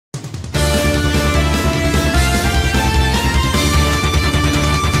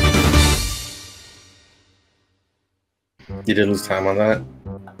You did lose time on that.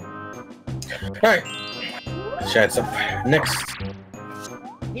 Alright. Shad's up next.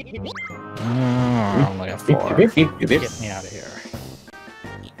 I'm looking for. Get me out of here.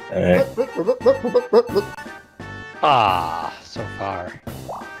 Alright. Ah, so far.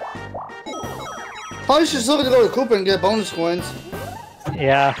 Probably should still go to Cooper and get bonus coins.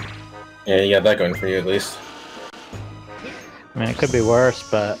 Yeah. Yeah, you got that going for you at least. I mean, it could be worse,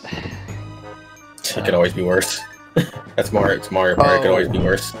 but It could always be worse. That's Mario. It's Mario Party. It could always be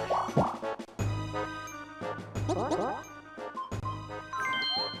worse.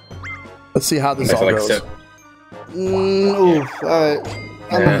 Let's see how this all like goes. Oof. Alright.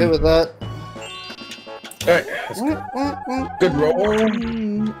 I'm okay with that. Alright. Good roll.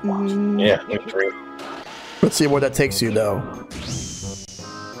 Yeah, 3. Let's see where that takes you, though.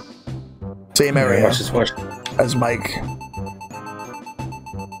 Same area as Mike.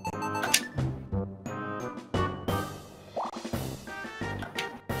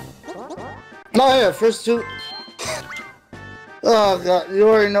 Oh yeah, first 2. Oh god, you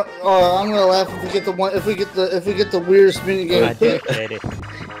already know. Oh, I'm gonna laugh if we get the one. If we get the weirdest mini game.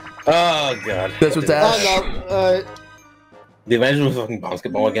 Oh god. This was Dash. Oh no. The Avengers was fucking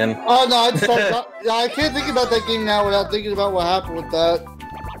basketball again. Oh no, I can't think about that game now without thinking about what happened with that.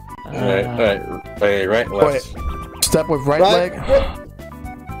 Alright, right, left. Wait. Step with right leg?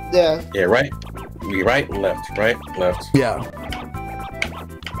 Yeah. Yeah, right. Right, left, right, left. Yeah.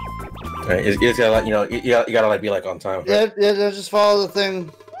 Alright, it's gotta like, you gotta like be like on time. Right? Yeah, just follow the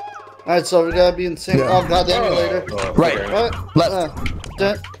thing. Alright, so we gotta be in sync. Yeah. Oh god, the emulator. Right. What? Left.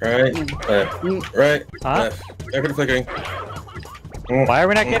 Right, left, right, left. Everything flickering. Why are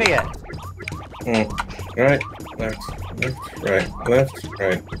we not getting it? Right, left, right, left,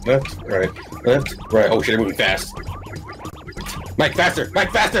 right, left, right, left, right. Oh shit, I'm moving fast. Mike, faster!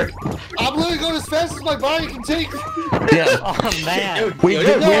 Mike, faster! I'm literally going as fast as my body can take. Yeah. Oh man. We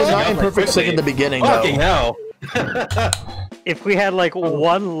were not in perfect sync in the beginning, though. Fucking hell! If we had like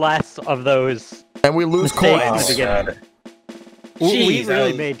one less of those, and we lose coins. We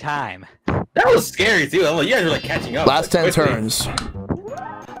really made time. That was scary too. You guys were like catching up. Last 10 turns.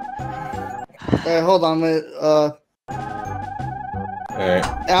 Hey, hold on, wait. Alright.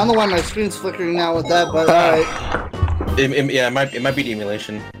 I don't know why my screen's flickering now with that, but alright. Yeah, it might be the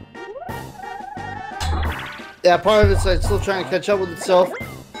emulation. Yeah, part of it's like still trying to catch up with itself.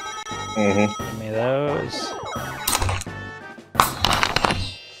 Mm-hmm. Give me those.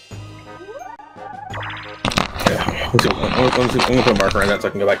 Yeah. I'm gonna put a marker on that so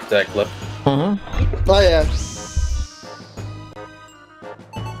I can go back to that clip. Oh yeah.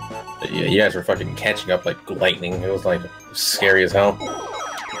 Yeah, you guys were fucking catching up like lightning. It was like scary as hell.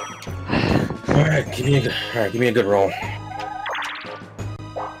 Alright, give me a good roll.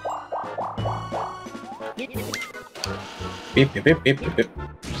 Beep beep beep beep beep beep.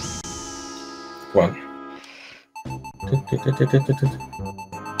 Come on.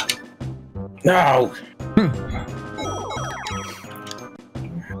 No!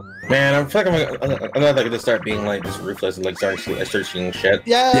 Man, I feel like I'm not gonna start being like just ruthless and like start shooting shit.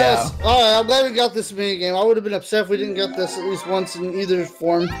 Yes. Yeah. Alright, I'm glad we got this mini game. I would have been upset if we didn't get this at least once in either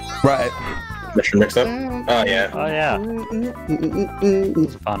form. Right. Mission mix up? Oh yeah. Oh yeah.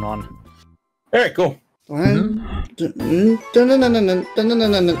 It's a fun one. Alright, cool.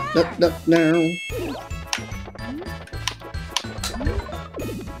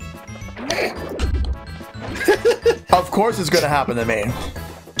 Of course it's gonna happen to me.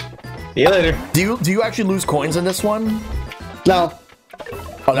 See you later. Do you actually lose coins in this one? No.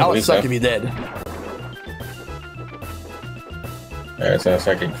 Oh, that would suck if you did. Alright, so I'll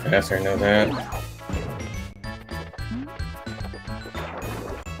start getting faster, I know that.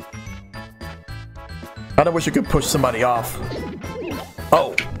 I wish you could push somebody off.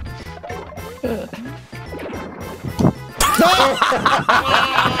 Oh.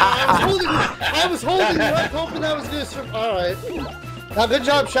 I was holding you up, hoping I was gonna survive. Alright. Now, good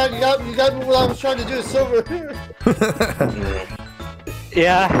job, Shad. You got me what I was trying to do. Silver.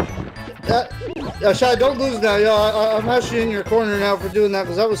 Yeah. Shad, don't lose now. Yo, I'm actually in your corner now for doing that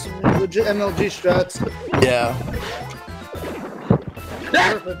because that was some legit MLG strats. Yeah.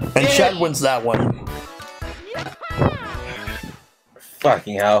 And Shad wins that one.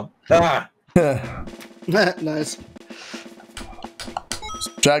 Fucking hell. Ah. Nice.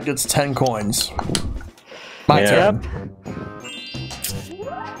 Shad gets 10 coins. My turn.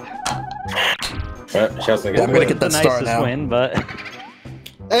 I'm gonna get that star now. Win, but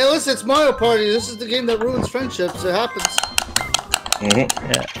hey, listen, it's Mario Party. This is the game that ruins friendships. It happens. Yeah.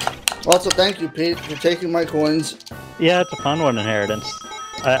 Also, thank you, Pete, for taking my coins. Yeah, it's a fun one, Inheritance.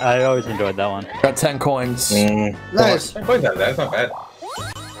 I always enjoyed that one. Got 10 coins. Nice. That's not bad.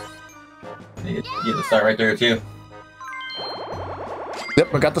 You get the star right there too.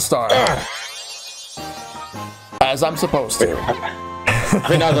 Yep, I got the star. As I'm supposed to. I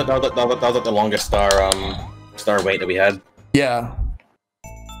think that was the longest star wait that we had. Yeah.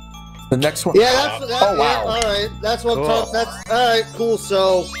 The next one. Yeah, that's that, oh wow. Yeah, all right, that's what. Cool. That's all right. Cool.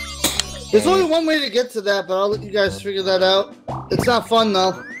 So there's only one way to get to that, but I'll let you guys figure that out. It's not fun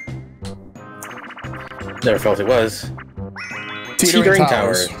though. Never felt it was. Teetering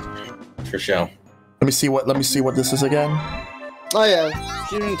towers. For Shell. Let me see what this is again. Oh yeah,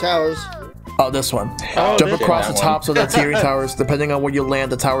 teetering towers. Oh, this one. Oh, Jump this across the one. tops of the teetering towers. Depending on where you land,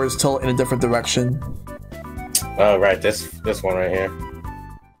 the towers tilt in a different direction. Oh right, this one right here.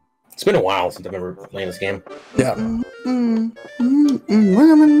 It's been a while since I've ever played this game. Yeah.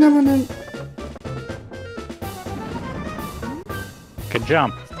 Good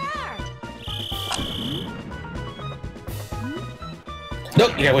jump.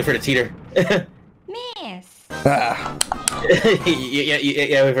 Nope, you gotta wait for the teeter. Miss. Ah.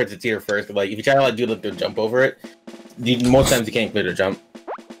 yeah, wait for it to teeter first. But, like, if you try to like do the jump over it, most times you can't complete a jump.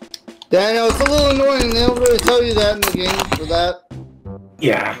 Yeah, I know it's a little annoying. They don't really tell you that in the game for that.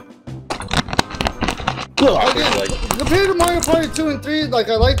 Yeah. A little awkward, Again, like, compared to Mario Party 2 and 3, like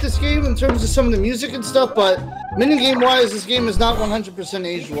I like this game in terms of some of the music and stuff, but minigame wise, this game is not 100%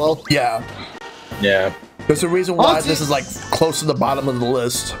 aged well. Yeah. yeah. There's a reason why Honestly- this is like close to the bottom of the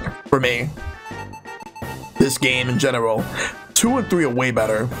list for me. This game in general. 2 and 3 are way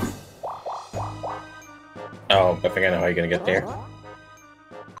better. Oh, I think I know how you're gonna get there.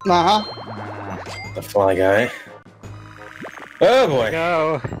 The fly guy. Oh boy.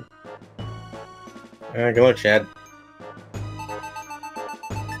 Go. Good luck, Chad.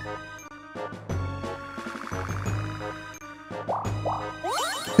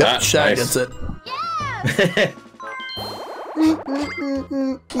 Yep, Shag nice. gets it.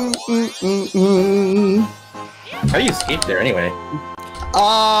 How do you escape there anyway?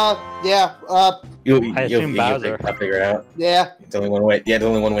 Yeah, I assume Bowser. I'll figure it out. yeah, It's only one way. Yeah, it's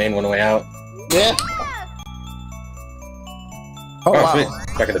only one way in, one way out. yeah. Oh, wow. Sweet.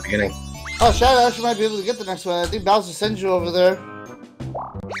 Back at the beginning. Oh, Shadow actually might be able to get the next one. I think Bowser sends you over there.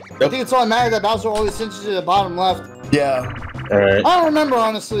 I think it's all matter that Bowser always sends you to the bottom left. Yeah. Alright. I don't remember,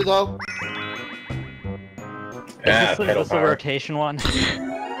 honestly, though. Ah, Is this pedal the power. rotation one?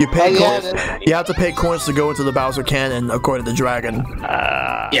 You pay yeah, coins. it is. You have to pay coins to go into the Bowser cannon, according to Dragon.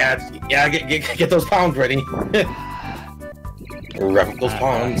 Yeah, get those pounds ready. Rev up those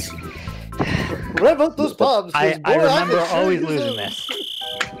pounds. Rev up those pubs. I 'cause, boy, remember can sure always use losing it. this.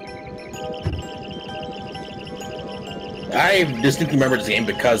 I distinctly remember this game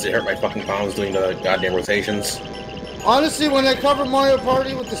because it hurt my fucking palms doing the goddamn rotations. Honestly, when they cover Mario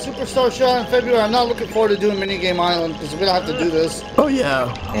Party with the Superstar Shot in February, I'm not looking forward to doing Minigame Island because we're gonna have to do this. Oh, yeah.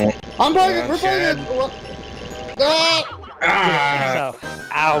 I'm probably Yeah, we're probably Chad. gonna, well, ah! Ah! So,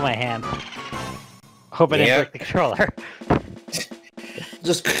 ow, my hand. Hope I didn't Yep. break the controller.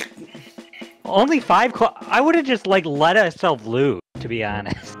 Just Only 5 I would have just, like, let myself lose, to be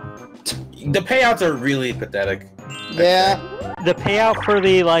honest. The payouts are really pathetic. yeah. The payout for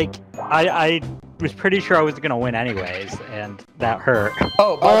the, like, I was pretty sure I was gonna win anyways, and that hurt.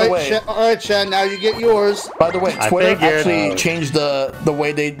 Oh, by the way, all right, Chad. Now you get yours. Twitter figured. actually changed the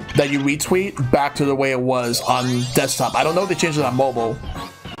way that you retweet back to the way it was on desktop. I don't know if they changed it on mobile.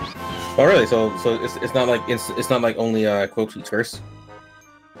 Oh really? So it's not like it's not like only quote tweets first.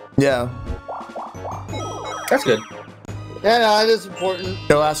 Yeah. That's good. Yeah, no, that is important.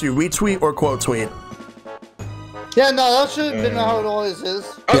 They'll ask you retweet or quote tweet. Yeah, no, that should have been how it always is.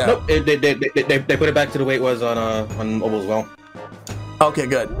 Oh Yeah. nope, they put it back to the way it was on mobile as well. Okay,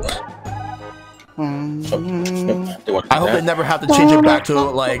 good. Oh, nope, they want I hope that. they never have to change it back to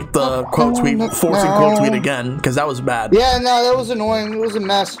like the quote tweet, forcing quote tweet again, because that was bad. Yeah, no, that was annoying. It was a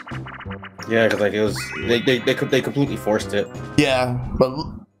mess. Yeah, because like it was they completely forced it. Yeah, but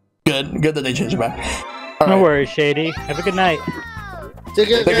good that they changed it back. All No right. worries, Shady. Have a good night. Take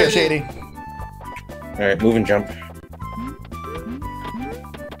it, Take care, Shady. All right, move and jump.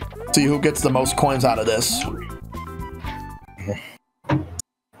 See who gets the most coins out of this.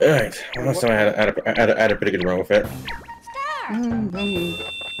 All right, last time I had a pretty good run with it.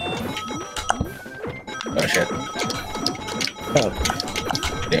 Oh shit. Oh.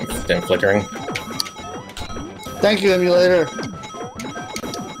 Damn flickering. Thank you, emulator.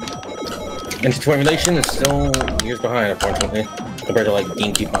 N64 emulation is still years behind, unfortunately, compared to like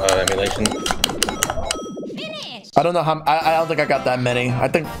GameCube emulation. I don't know how. I don't think I got that many. I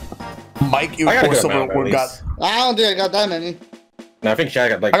think Mike, you I got a good or amount, at got. least. I don't think I got that many. No, I think Shad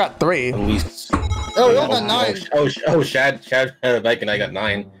got like I got 3. at least. Oh, we all got 9. Shad had a bike and I got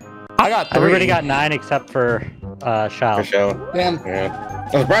 9 I got 3. Everybody got 9 except for Shell. for show. Damn. Yeah.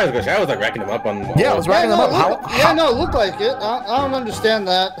 I was surprised because Shad was like racking them up on. Yeah, I was racking them up. Yeah, no, it looked like it. I don't understand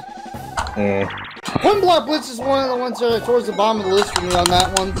that. One Block Blitz is one of the ones that are towards the bottom of the list for me on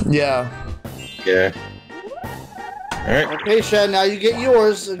that one. Yeah. Yeah. All right. Okay, Shad, now you get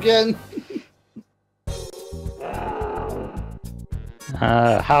yours again.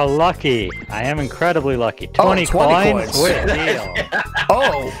 How lucky. I am incredibly lucky. 20 coins? What a deal.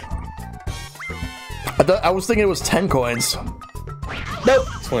 Oh. I was thinking it was 10 coins. Nope.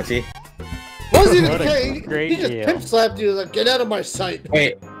 20. Wasn't even What a okay. great He just deal. pimp slapped you like, get out of my sight.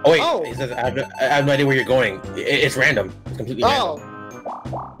 Wait. Oh wait. Oh. He says I have no idea where you're going. It's random. It's completely Oh.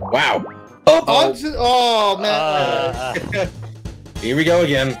 random. Wow. Oh, man. Here we go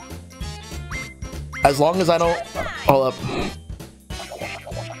again. As long as I don't... Hold up.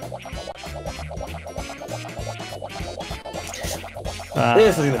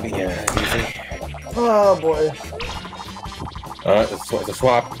 This is gonna be easy. Oh, boy. It's a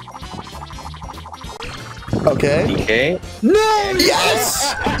swap. Okay. DK. No!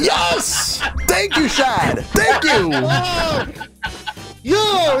 Yes! Yes! Thank you, Shad! Thank you! Oh!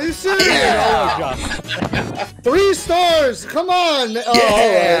 Yo, you serious? Yeah! 3 stars! Come on!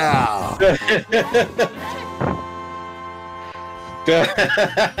 Oh, Yeah!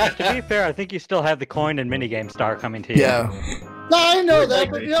 To be fair, I think you still have the coin and minigame star coming to you. Yeah. no, I know that,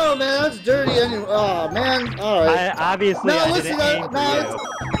 but yo, man, that's dirty anyway. Oh, man. Alright. Obviously, No, I listen, didn't aim for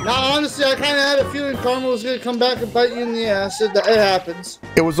you. no, honestly, I kind of had a feeling karma was going to come back and bite you in the ass. It happens.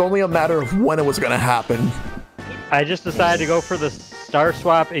 It was only a matter of when it was gonna happen. I just decided to go for the star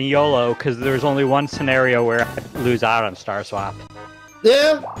swap and YOLO because there's only one scenario where I lose out on star swap.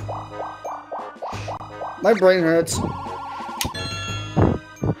 Yeah. My brain hurts.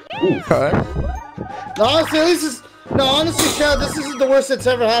 Okay. No, honestly, honestly, Chad, this isn't the worst that's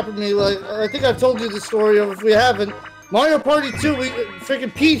ever happened to me. Like, I think I've told you this story, or if we haven't, Mario Party 2,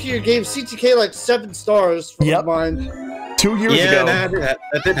 freaking Pete here gave CTK like 7 stars for mline. 2 years Yeah, ago.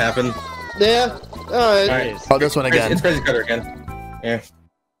 that did happen. Yeah. Alright. Alright. Oh, this one again. It's Crazy Cutter again. Yeah.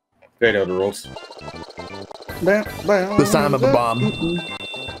 Great know the rules. This time of a bomb.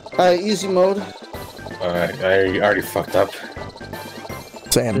 Alright, easy mode. Alright, I already fucked up.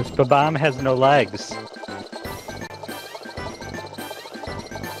 Same. This Babam has no legs.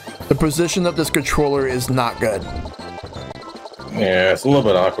 The position of this controller is not good. Yeah, it's a little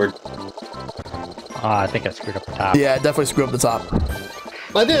bit awkward. Oh, I think I screwed up the top. Yeah, definitely screw up the top.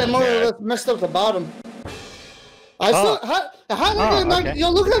 I did. I more or less messed up the bottom. I still. How did I get okay. Yo,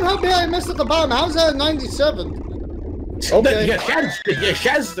 look at how bad I messed up the bottom. How's that a 97? Okay. Yeah,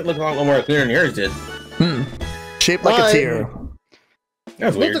 Shad's look a lot more clear than yours did. Shaped like a tear.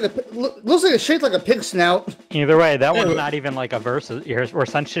 That's weird. Looks like it's shaped like a pig snout. Either way, that one's not even like a versus. We're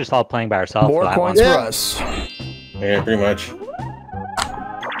essentially just all playing by ourselves. More for that coins one. for Yeah. us. Yeah, pretty much.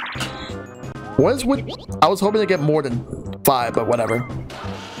 When's with? I was hoping to get more than 5, but whatever.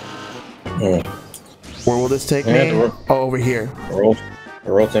 Oh. Where will this take Yeah, me? the Oh, over here. The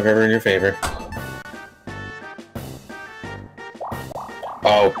roll took over in your favor.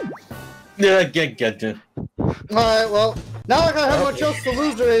 Oh. Yeah, get you. Alright, well, now I gotta have much else to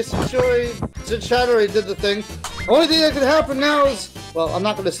lose the race since Shadowy did the thing. The only thing that could happen now is, well, I'm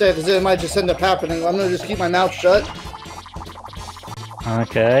not gonna say it because it might just end up happening. I'm gonna just keep my mouth shut.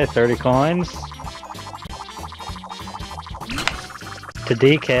 Okay, 30 coins. To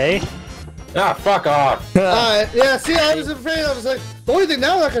DK. Ah, fuck off. Alright, yeah, see, I was afraid. I was like, the only thing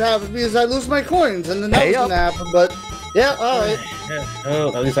now that could happen is I lose my coins, and then that was gonna happen, but, yeah, alright. Yeah,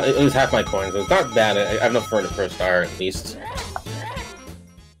 oh, at least half my coins. It's not bad. I have enough for the first star, at least.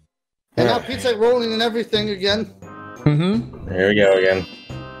 And now Pete's like rolling and everything again. Mm-hmm. Here we go again.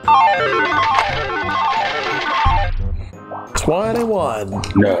 21.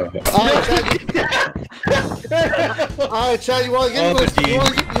 No. Alright, Chad. Alright, Chad, you wanna give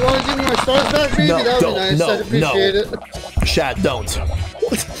me my stars back, baby? No, That would be don't, nice. no, I'd appreciate it. Shad, don't.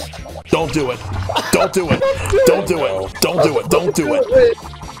 Don't do it. Don't do it. Don't do it. Don't do it. Don't do it. Wait.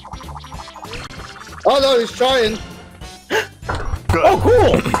 Oh no, he's trying. Good. Oh,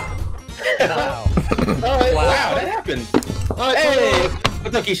 cool! Wow. Alright. Wow, that happened. Alright, Hey!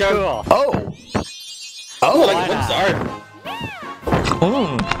 What's up, Keyshawn? Cool. Oh. Oh, Oh. like one star.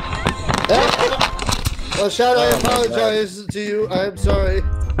 Well, Shadow, I apologize to you. I'm sorry.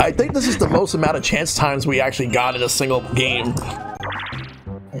 I think this is the most amount of chance times we actually got in a single game.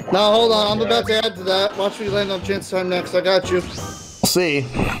 Now, hold on. I'm about to add to that. Watch me land on chance time next. I got you. We'll see.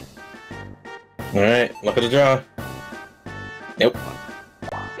 Alright, look at the draw. Nope.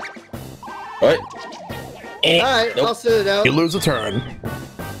 What? Alright, Nope. I'll sit it out. You lose a turn.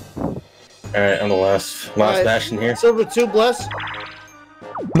 Alright, I'm the last Alright. bastion here. Silver 2, bless.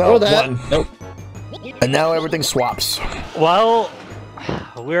 No, Oh, that. 1. Nope. And now everything swaps. Well,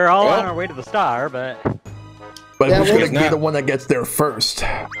 we're all Well. on our way to the star, but But Yeah, who's well, going to be not- the one that gets there first?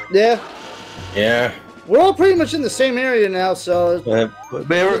 Yeah. Yeah. We're all pretty much in the same area now, so It's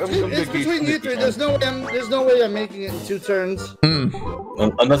it's between you three. There's no way I'm making it in 2 turns.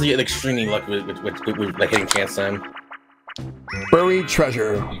 Unless you get extremely lucky with like hitting chance time. Buried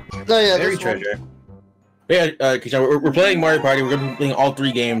treasure. Oh yeah, Very this one. treasure. Yeah, Kishan, we're playing Mario Party. We're gonna be playing all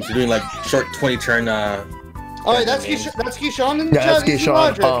 3 games. We're doing like short 20-turn. All right, that's games. Keyshawn in the Yeah, that's chat. Easy Keyshawn.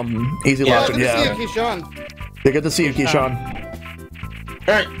 logic. Easy Yeah, logic, Good to see yeah. you, Keyshawn. Yeah, good to see you, Keyshawn.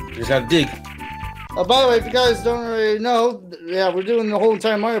 All right, just gotta dig. By the way, if you guys don't already know, yeah, we're doing the whole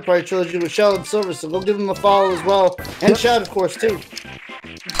entire Mario Party trilogy with Shell and Silver, so go give them a follow as well. And Shad, of course, too.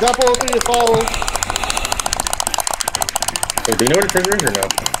 Drop all 3 to follow. So, do you know what a treasure is or no?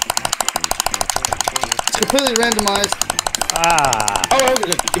 It's completely randomized.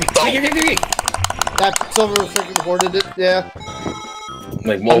 Oh, give me. That Silver freaking hoarded it, yeah.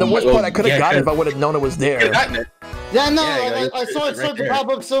 Like, And the worst part, I could have gotten it if I would have known it was there. Could've gotten it. Yeah, no, Yeah, I saw it it's start right to pop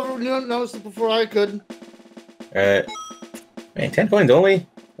up. Silver noticed it before I could. Man, 10 coins only?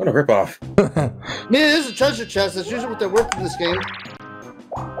 What a ripoff. I mean, it is a treasure chest. That's usually what they're worth in this game.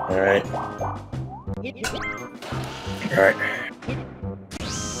 Alright. Alright.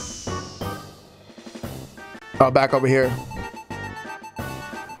 Oh, back over here.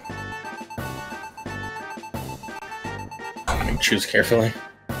 Choose carefully.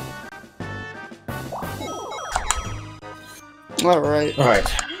 Alright.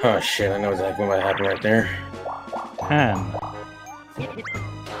 Alright. Oh shit, I know exactly what happened right there. 10.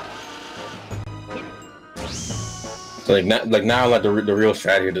 So now the real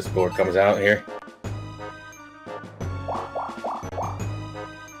strategy of this board comes out here.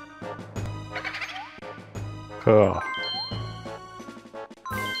 Cool.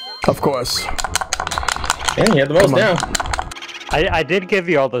 Of course. Yeah, you have the most Come on. now. I did give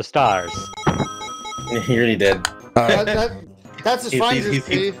you all those stars. He really did. That's his He's- finder's he's-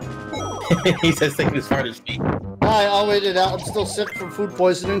 fee. He says taking his father's feet. Alright, I'll wait it out. I'm still sick from food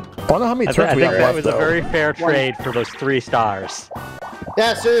poisoning. I wonder how many I turns we think have that left, was a though. very fair trade for those 3 stars.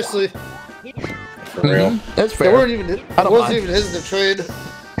 Yeah, seriously. For real. That's They fair. weren't even. It I don't wasn't mind. even his to trade.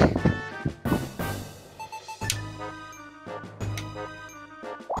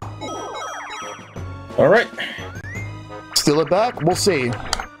 Alright. Steal it back? We'll see.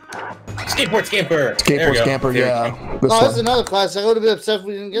 Skateboard scamper! There we Skateboard go. scamper, There we yeah. go. This Oh, that's one. another class. I would have been upset if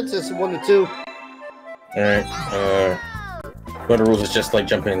we didn't get to this in 1 to 2. Alright. One of the rules is just like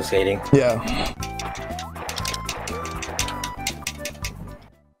jumping and skating. Yeah.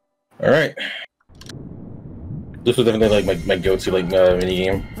 Alright. This was definitely like my go-to mini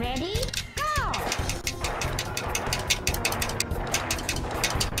game. Ready? Go!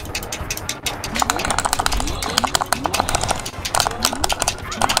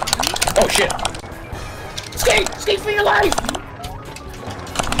 Oh shit! Skate! Skate for your life!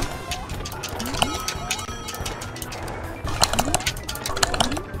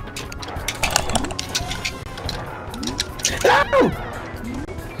 No!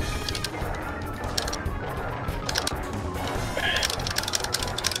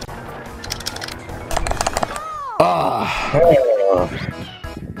 Ah,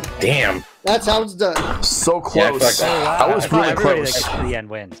 Damn. That's how it's done. so Yeah, I close. feel like I was I thought really everybody close. that gets to the end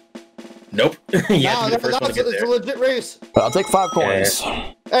wins. Nope. you have to be the first one to get It's a there. legit race. But I'll take 5 coins.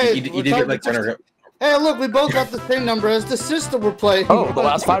 Hey, You we're did talking get like just- 10 or... Hey, look, we both got the same number as the sister we're playing. Oh, the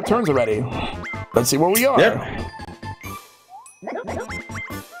last 5 turns already. Let's see where we are. Yep.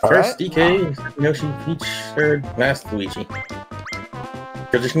 All First, right. DK, second Yoshi, Peach, third, last Luigi.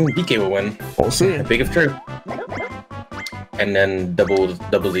 Position DK will win. We'll see. Big if true. And then double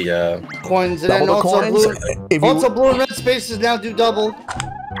the Coins, and Double then the also coins. blue. If Also, you, blue and red spaces now do double.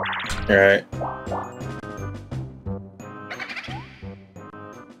 Alright.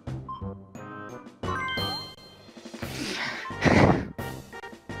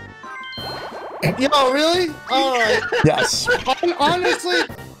 Yo, really? Alright. yes. Honestly,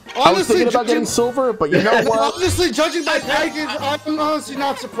 I was thinking about getting silver, but you know what? honestly, judging by package, I'm honestly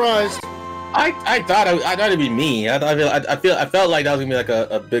not surprised. I thought it'd be me. I felt like that was gonna be like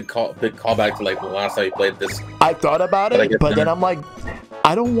a big callback to like the last time we played this. I thought about But I it, guess but then not. I'm like,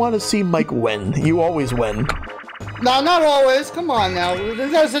 I don't want to see Mike win. You always win. No, not always. Come on now. You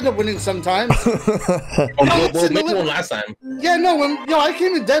guys end up winning sometimes. Well, maybe one last time. Yeah, no, I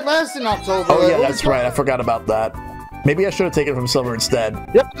came in dead last in October. Oh Like, yeah, what that's was- right. I forgot about that. Maybe I should have taken it from silver instead.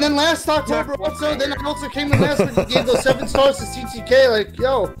 Yep, and then last October also, then I also came to last and gave those 7 stars to CTK, like,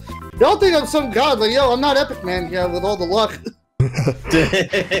 yo, y'all think I'm some god, like, yo, I'm not Epic Man, yeah, with all the luck.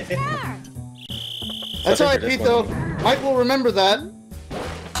 That's alright, Pete, though. Mike will remember that.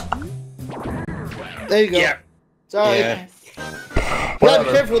 There you go. Yeah. It's alright. Yeah. You gotta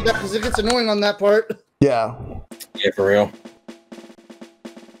be careful with that, because it gets annoying on that part. Yeah. Yeah, for real.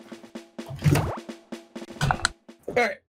 Alright.